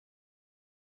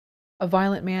A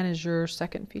Violent Man is your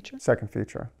second feature? Second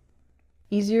feature.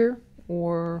 Easier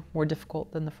or more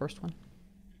difficult than the first one?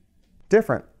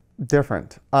 Different.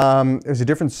 It was a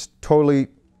different, totally,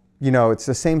 it's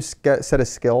the same set of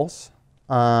skills.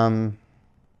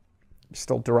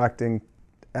 Still directing,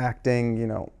 acting,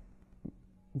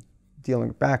 dealing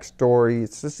with backstory.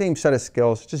 It's the same set of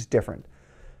skills, just different.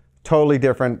 Totally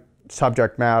different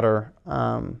subject matter.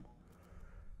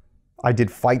 I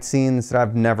did fight scenes that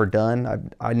I've never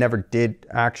done. I never did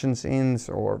action scenes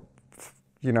or,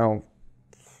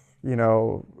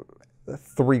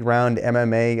 3-round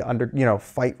MMA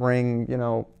fight ring,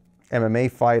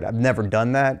 MMA fight. I've never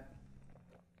done that.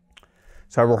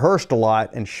 So I rehearsed a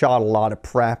lot and shot a lot of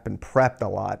prep and prepped a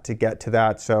lot to get to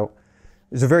that. So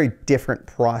it was a very different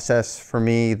process for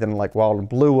me than like Wild and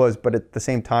Blue was, but at the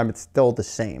same time, it's still the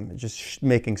same. It's just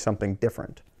making something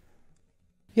different.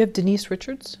 You have Denise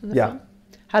Richards in the film?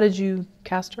 How did you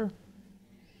cast her?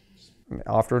 I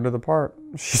offered her to the part.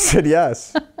 She said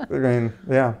yes. I mean,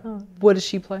 yeah. Oh. What does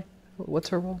she play? What's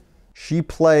her role? She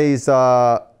plays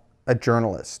a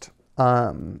journalist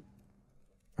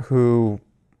who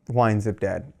winds up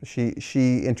dead.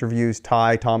 She interviews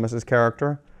Ty Thomas's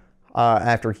character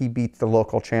after he beats the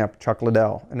local champ Chuck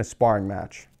Liddell in a sparring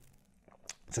match.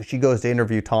 So she goes to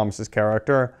interview Thomas's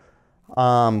character.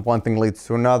 One thing leads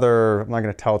to another. I'm not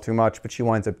going to tell too much, but she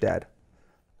winds up dead.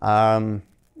 And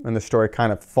the story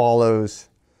kind of follows,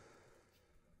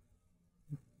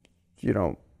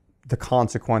 the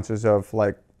consequences of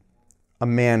like a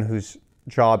man whose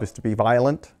job is to be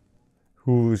violent,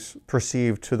 who's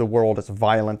perceived to the world as a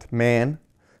violent man,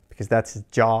 because that's his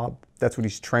job. That's what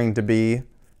he's trained to be.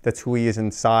 That's who he is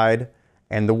inside.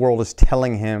 And the world is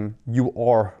telling him, you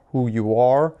are who you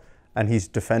are. And he's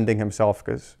defending himself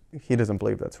because he doesn't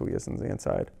believe that's who he is on the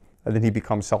inside. And then he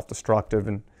becomes self-destructive.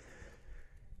 And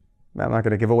I'm not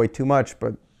going to give away too much,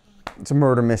 but it's a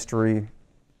murder mystery,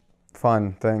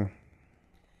 fun thing.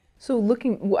 So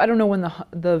I don't know when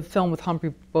the film with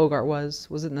Humphrey Bogart was.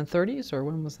 Was it in the 30s or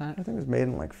when was that? I think it was made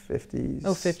in like 50s.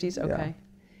 Oh, 50s, okay.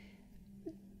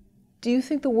 Yeah. Do you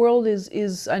think the world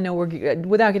is I know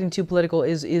without getting too political,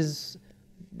 has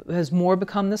more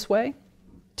become this way?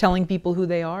 Telling people who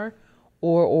they are?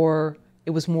 Or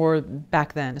it was more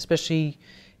back then, especially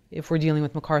if we're dealing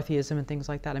with McCarthyism and things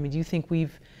like that? I mean, do you think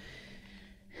we've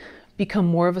become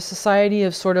more of a society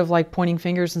of sort of like pointing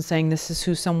fingers and saying this is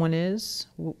who someone is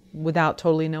without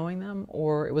totally knowing them,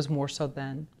 or it was more so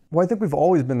then? Well, I think we've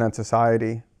always been that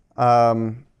society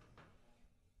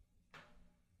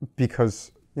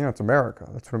because, it's America.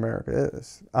 That's what America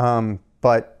is.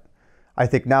 But I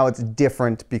think now it's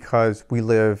different because we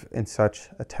live in such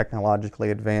a technologically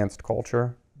advanced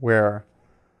culture where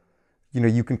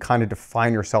you can kind of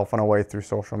define yourself in a way through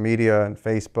social media and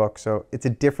Facebook. So it's a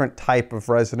different type of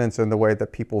resonance in the way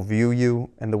that people view you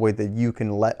and the way that you can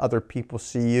let other people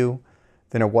see you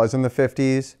than it was in the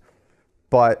 50s.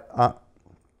 But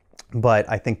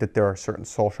I think that there are certain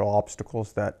social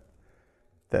obstacles that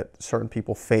certain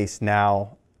people face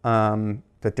now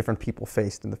that different people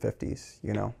faced in the 50s,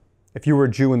 If you were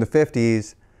a Jew in the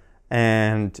 50s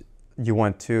and you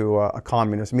went to a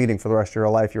communist meeting for the rest of your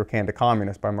life, you were canned a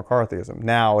communist by McCarthyism.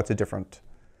 Now you have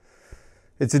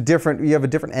a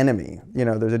different enemy.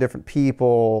 There's a different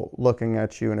people looking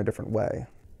at you in a different way.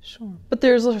 Sure. But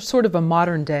there's a sort of a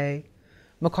modern day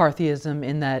McCarthyism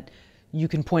in that you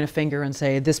can point a finger and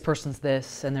say, this person's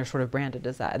this, and they're sort of branded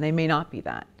as that. And they may not be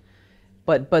that.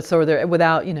 But so they're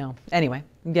without, anyway,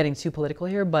 I'm getting too political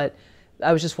here, but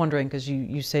I was just wondering, because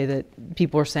you say that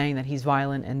people are saying that he's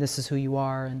violent and this is who you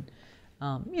are, and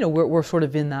we're sort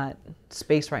of in that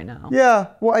space right now. Yeah,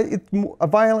 well, a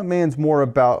violent man's more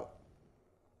about,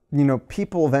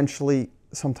 people eventually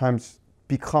sometimes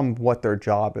become what their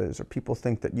job is, or people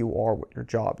think that you are what your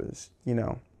job is,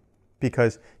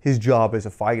 because his job is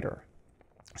a fighter.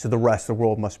 So the rest of the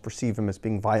world must perceive him as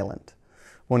being violent,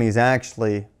 when he's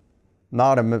actually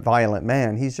not a violent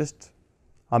man. He's just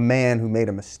a man who made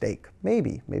a mistake.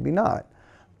 Maybe not.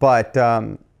 But,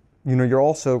 you're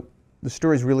also, the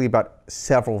story is really about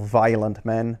several violent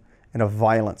men in a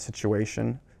violent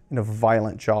situation, in a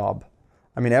violent job.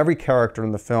 I mean, every character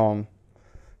in the film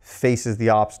faces the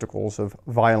obstacles of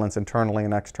violence internally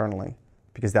and externally,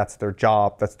 because that's their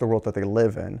job, that's the world that they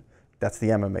live in, that's the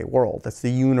MMA world, that's the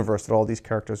universe that all these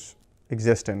characters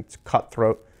exist in. It's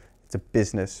cutthroat, it's a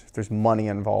business, there's money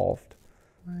involved.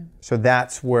 Right. So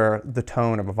that's where the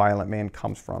tone of a violent man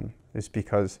comes from, is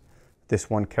because this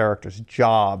one character's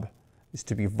job is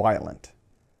to be violent.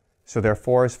 So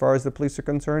therefore, as far as the police are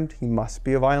concerned, he must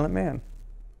be a violent man.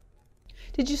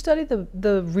 Did you study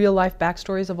the real life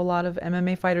backstories of a lot of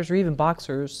MMA fighters or even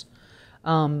boxers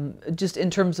just in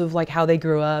terms of like how they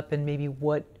grew up and maybe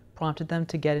what prompted them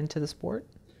to get into the sport?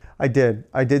 I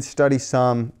did study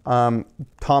some.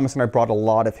 Thomas and I brought a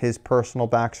lot of his personal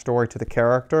backstory to the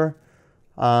character,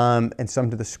 and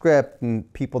some to the script,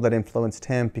 and people that influenced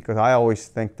him, because I always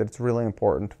think that it's really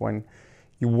important when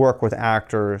you work with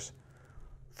actors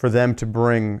for them to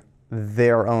bring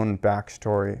their own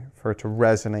backstory, for it to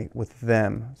resonate with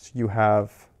them. So you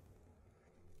have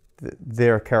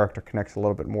their character connects a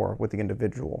little bit more with the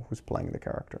individual who's playing the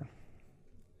character.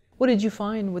 What did you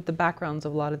find with the backgrounds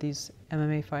of a lot of these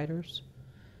MMA fighters?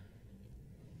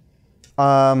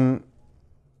 I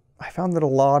found that a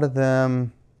lot of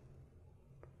them,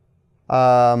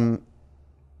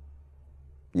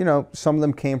 you know, some of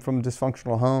them came from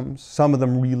dysfunctional homes. Some of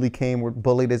them were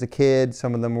bullied as a kid.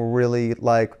 Some of them were really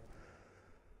like,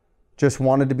 just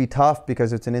wanted to be tough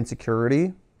because it's an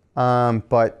insecurity.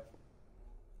 But,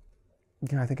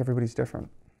 you know, I think everybody's different.